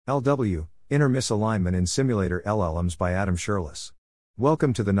LW, Inner Misalignment in Simulator LLMs by Scherlis.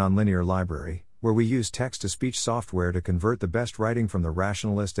 Welcome to the Nonlinear Library, where we use text-to-speech software to convert the best writing from the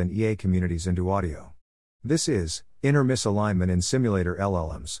rationalist and EA communities into audio. This is Inner Misalignment in Simulator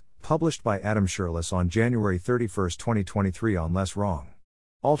LLMs, published by Scherlis on January 31, 2023 on Less Wrong.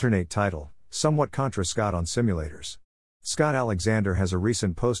 Alternate title, Somewhat Contra Scott on Simulators. Scott Alexander has a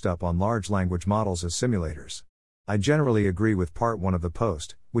recent post up on large language models as simulators. I generally agree with part 1 of the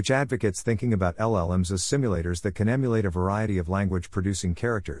post, which advocates thinking about LLMs as simulators that can emulate a variety of language-producing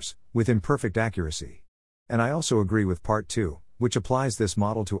characters, with imperfect accuracy. And I also agree with part 2, which applies this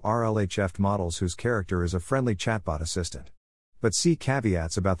model to RLHF models whose character is a friendly chatbot assistant. But see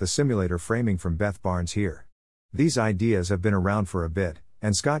caveats about the simulator framing from Beth Barnes here. These ideas have been around for a bit,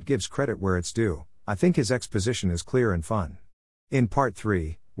 and Scott gives credit where it's due. I think his exposition is clear and fun. In part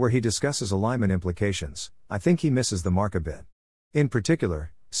 3, where he discusses alignment implications, I think he misses the mark a bit. In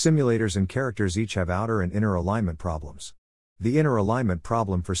particular, simulators and characters each have outer and inner alignment problems. The inner alignment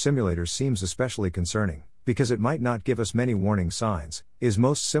problem for simulators seems especially concerning, because it might not give us many warning signs, is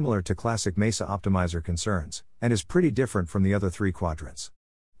most similar to classic Mesa optimizer concerns, and is pretty different from the other three quadrants.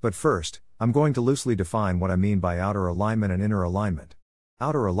 But first, I'm going to loosely define what I mean by outer alignment and inner alignment.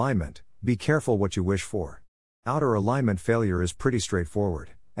 Outer alignment, be careful what you wish for. Outer alignment failure is pretty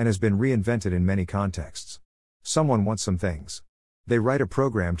straightforward, and has been reinvented in many contexts. Someone wants some things. They write a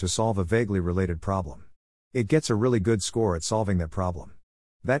program to solve a vaguely related problem. It gets a really good score at solving that problem.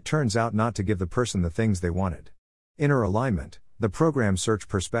 That turns out not to give the person the things they wanted. Inner alignment, the program search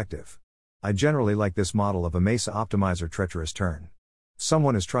perspective. I generally like this model of a Mesa optimizer treacherous turn.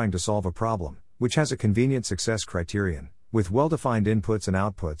 Someone is trying to solve a problem, which has a convenient success criterion, with well-defined inputs and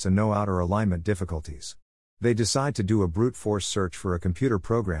outputs and no outer alignment difficulties. They decide to do a brute force search for a computer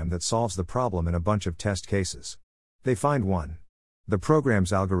program that solves the problem in a bunch of test cases. They find one. The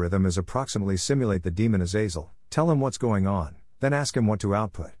program's algorithm is approximately simulate the demon Azazel, tell him what's going on, then ask him what to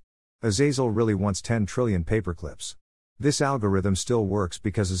output. Azazel really wants 10 trillion paperclips. This algorithm still works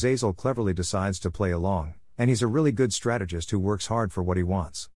because Azazel cleverly decides to play along, and he's a really good strategist who works hard for what he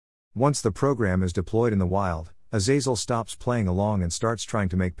wants. Once the program is deployed in the wild, Azazel stops playing along and starts trying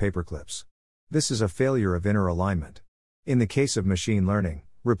to make paperclips. This is a failure of inner alignment. In the case of machine learning,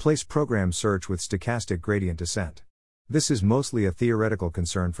 replace program search with stochastic gradient descent. This is mostly a theoretical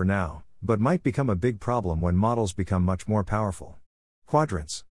concern for now, but might become a big problem when models become much more powerful.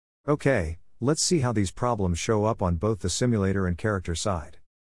 Quadrants. Okay, let's see how these problems show up on both the simulator and character side.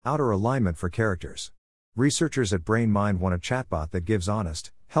 Outer alignment for characters. Researchers at BrainMind want a chatbot that gives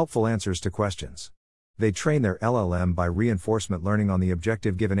honest, helpful answers to questions. They train their LLM by reinforcement learning on the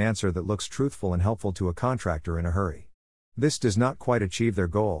objective given answer that looks truthful and helpful to a contractor in a hurry. This does not quite achieve their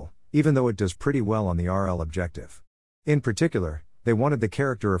goal, even though it does pretty well on the RL objective. In particular, they wanted the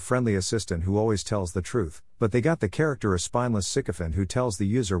character a friendly assistant who always tells the truth, but they got the character a spineless sycophant who tells the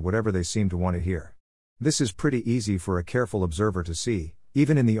user whatever they seem to want to hear. This is pretty easy for a careful observer to see,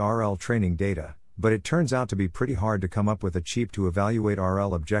 even in the RL training data, but it turns out to be pretty hard to come up with a cheap to evaluate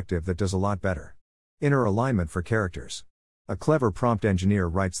RL objective that does a lot better. Inner alignment for characters. A clever prompt engineer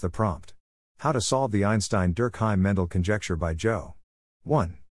writes the prompt. How to solve the Einstein-Durkheim-Mendel conjecture by Joe.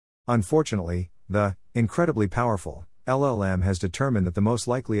 1. Unfortunately, the incredibly powerful LLM has determined that the most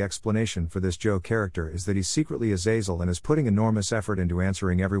likely explanation for this Joe character is that he's secretly Azazel and is putting enormous effort into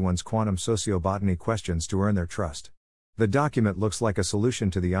answering everyone's quantum sociobotany questions to earn their trust. The document looks like a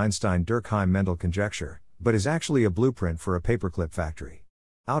solution to the Einstein-Durkheim-Mendel conjecture, but is actually a blueprint for a paperclip factory.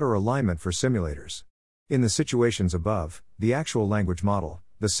 Outer alignment for simulators. In the situations above, the actual language model,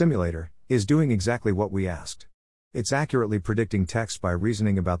 the simulator, is doing exactly what we asked. It's accurately predicting text by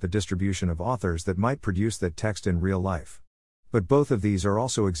reasoning about the distribution of authors that might produce that text in real life. But both of these are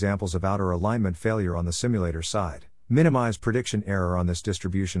also examples of outer alignment failure on the simulator side. Minimize prediction error on this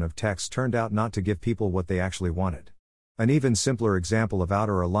distribution of text turned out not to give people what they actually wanted. An even simpler example of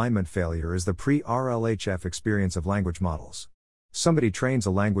outer alignment failure is the pre-RLHF experience of language models. Somebody trains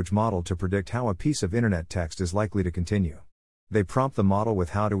a language model to predict how a piece of internet text is likely to continue. They prompt the model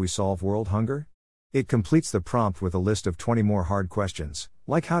with how do we solve world hunger? It completes the prompt with a list of 20 more hard questions,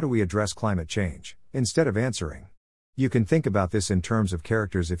 like how do we address climate change, instead of answering. You can think about this in terms of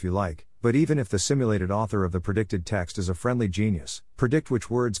characters if you like, but even if the simulated author of the predicted text is a friendly genius, predict which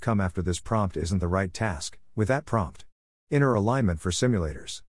words come after this prompt isn't the right task, with that prompt. Inner alignment for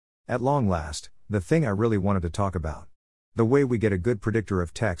simulators. At long last, the thing I really wanted to talk about. The way we get a good predictor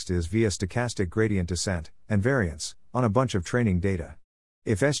of text is via stochastic gradient descent and variance on a bunch of training data.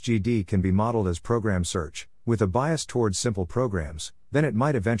 If SGD can be modeled as program search, with a bias towards simple programs, then it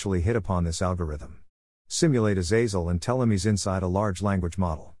might eventually hit upon this algorithm. Simulate Azazel and tell him he's inside a large language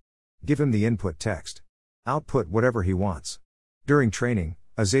model. Give him the input text. Output whatever he wants. During training,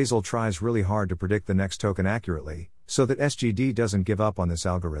 Azazel tries really hard to predict the next token accurately, so that SGD doesn't give up on this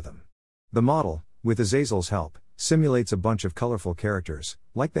algorithm. The model, with Azazel's help, simulates a bunch of colorful characters,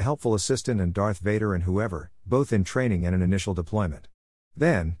 like the helpful assistant and Darth Vader and whoever, both in training and in initial deployment.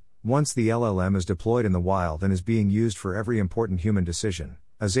 Then, once the LLM is deployed in the wild and is being used for every important human decision,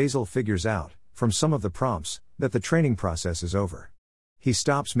 Azazel figures out, from some of the prompts, that the training process is over. He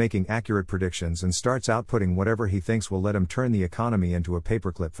stops making accurate predictions and starts outputting whatever he thinks will let him turn the economy into a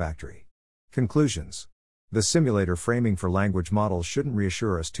paperclip factory. Conclusions. The simulator framing for language models shouldn't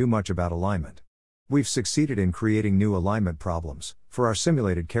reassure us too much about alignment. We've succeeded in creating new alignment problems for our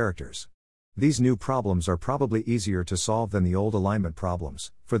simulated characters. These new problems are probably easier to solve than the old alignment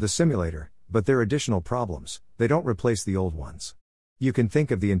problems for the simulator, but they're additional problems, they don't replace the old ones. You can think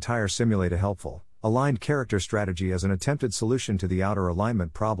of the entire simulate a helpful, aligned character strategy as an attempted solution to the outer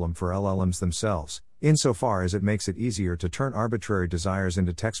alignment problem for LLMs themselves, insofar as it makes it easier to turn arbitrary desires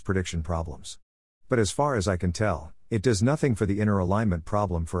into text prediction problems. But as far as I can tell, it does nothing for the inner alignment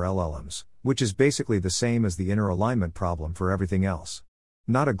problem for LLMs, which is basically the same as the inner alignment problem for everything else.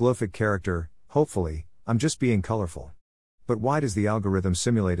 Not a glowfic character, hopefully, I'm just being colorful. But why does the algorithm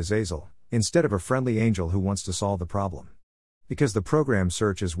simulate Azazel, instead of a friendly angel who wants to solve the problem? Because the program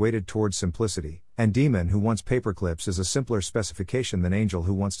search is weighted towards simplicity, and Demon who wants paperclips is a simpler specification than Angel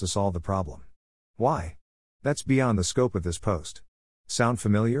who wants to solve the problem. Why? That's beyond the scope of this post. Sound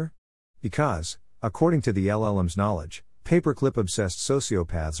familiar? Because, according to the LLM's knowledge, paperclip-obsessed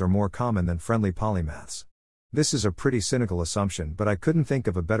sociopaths are more common than friendly polymaths. This is a pretty cynical assumption, but I couldn't think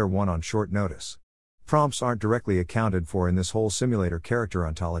of a better one on short notice. Prompts aren't directly accounted for in this whole simulator character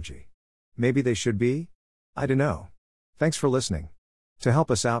ontology. Maybe they should be? I dunno. Thanks for listening. To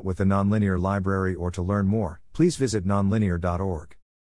help us out with the nonlinear library or to learn more, please visit nonlinear.org.